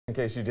In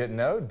case you didn't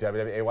know,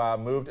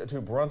 WWAY moved to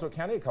Brunswick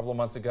County a couple of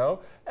months ago,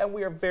 and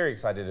we are very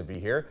excited to be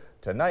here.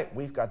 Tonight,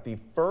 we've got the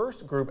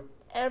first group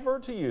ever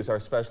to use our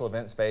special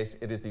event space.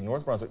 It is the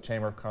North Brunswick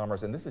Chamber of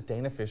Commerce, and this is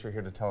Dana Fisher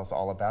here to tell us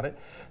all about it.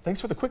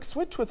 Thanks for the quick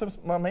switch with us,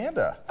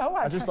 Amanda. Oh,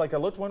 I just I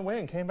looked one way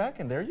and came back,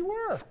 and there you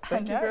were.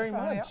 Thank you very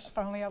much. If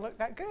only I looked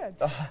that good.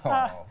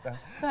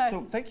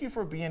 So thank you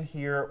for being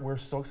here. We're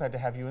so excited to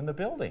have you in the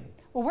building.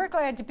 Well, we're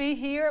glad to be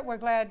here. We're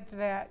glad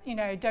that,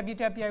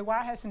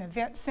 WWAY has an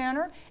event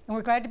center, and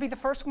we're glad to be the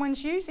first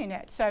ones using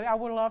it. So I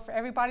would love for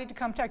everybody to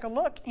come take a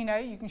look. You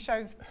can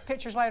show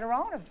pictures later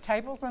on of the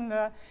tables and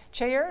the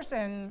chairs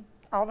and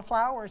all the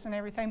flowers and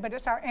everything, but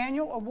it's our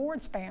annual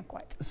awards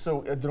banquet.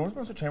 So the North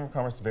Brunswick Chamber of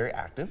Commerce is very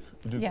active.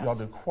 Y'all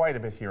do quite a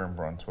bit here in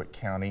Brunswick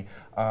County.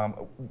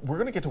 We're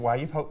going to get to why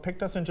you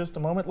picked us in just a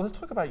moment. Let's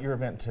talk about your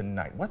event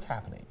tonight. What's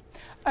happening?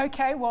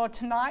 Okay, well,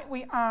 tonight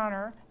we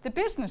honor the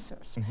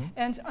businesses.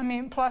 And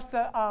plus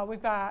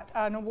we've got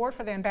an award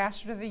for the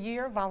Ambassador of the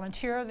Year,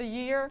 Volunteer of the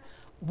Year,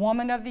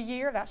 Woman of the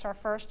Year, that's our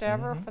first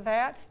ever for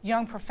that,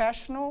 Young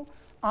Professional,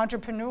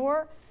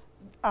 Entrepreneur,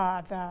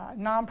 the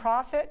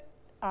Nonprofit,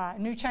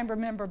 new chamber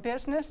member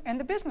business, and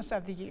the business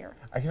of the year.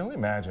 I can only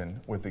imagine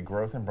with the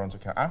growth in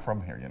Brunswick County. I'm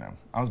from here,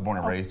 I was born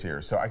and raised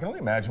here, so I can only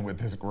imagine with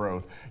this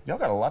growth, y'all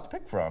got a lot to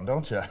pick from,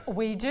 don't you?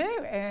 We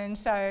do, and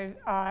so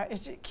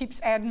it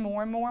keeps adding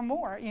more and more and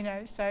more,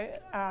 so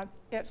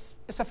it's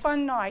a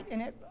fun night,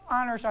 and it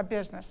honors our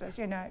businesses,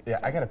 Yeah, so.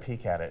 I got a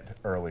peek at it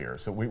earlier,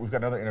 so we've got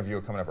another interview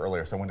coming up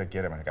earlier, so I wanted to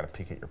get him, and I got a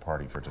peek at your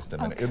party for just a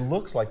minute. Okay. It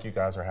looks like you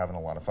guys are having a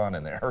lot of fun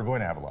in there, or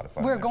going to have a lot of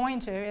fun. We're going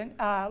to, and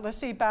let's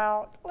see,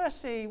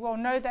 we'll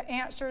know the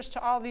answers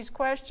to all these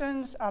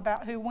questions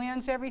about who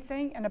wins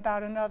everything in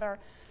about another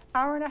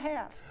hour and a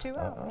half, 2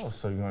 hours. Oh,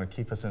 so you're going to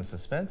keep us in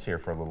suspense here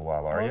for a little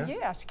while, are you?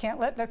 Yes, can't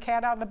let the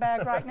cat out of the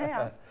bag right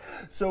now.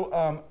 So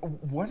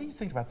what do you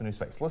think about the new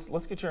space?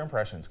 Let's get your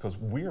impressions, because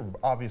we're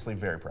obviously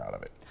very proud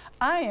of it.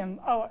 I am.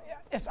 Oh,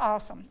 it's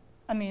awesome.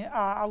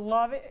 I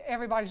love it.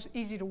 Everybody's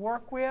easy to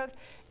work with.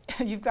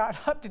 You've got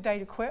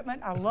up-to-date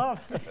equipment. I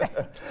love it.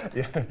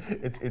 Yeah,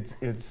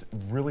 it's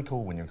really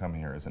cool when you come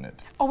here, isn't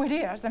it? Oh, it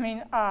is.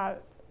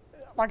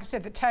 Like I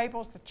said, the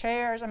tables, the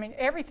chairs,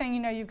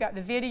 everything, you've got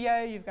the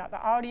video, you've got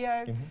the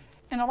audio,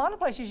 and a lot of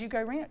places you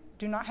go rent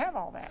do not have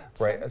all that.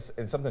 Right,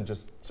 and something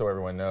just so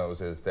everyone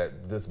knows is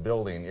that this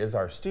building is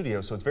our studio,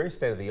 so it's very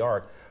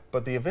state-of-the-art,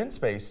 but the event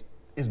space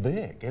is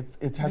big.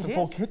 It has a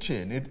full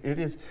kitchen.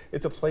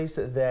 It's a place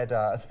that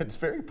that's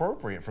very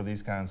appropriate for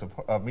these kinds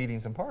of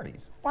meetings and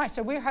parties. Right.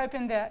 So we're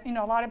hoping that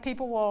a lot of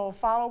people will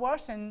follow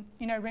us and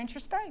rent your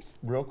space.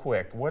 Real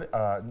quick, what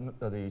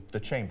the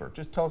chamber?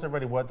 Just tell us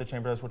everybody what the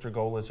chamber does. What your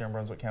goal is here in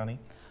Brunswick County.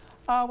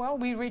 Well,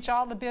 we reach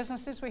all the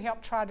businesses. We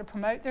help try to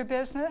promote their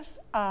business.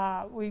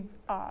 We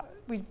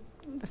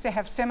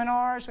have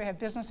seminars. We have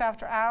business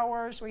after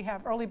hours. We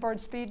have early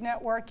bird speed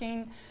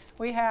networking.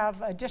 We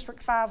have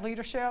District 5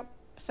 leadership.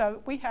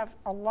 So we have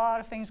a lot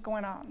of things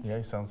going on.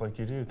 Yeah, sounds like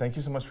you do. Thank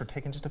you so much for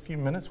taking just a few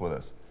minutes with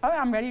us. Oh,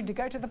 I'm ready to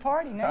go to the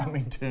party now.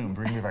 Me too.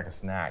 Bring me back a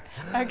snack.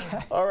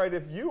 Okay. All right,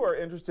 if you are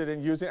interested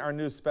in using our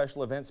new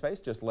special event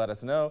space, just let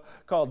us know.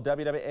 Call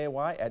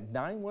WWAY at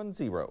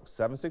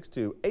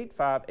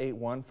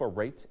 910-762-8581 for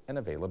rates and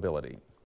availability.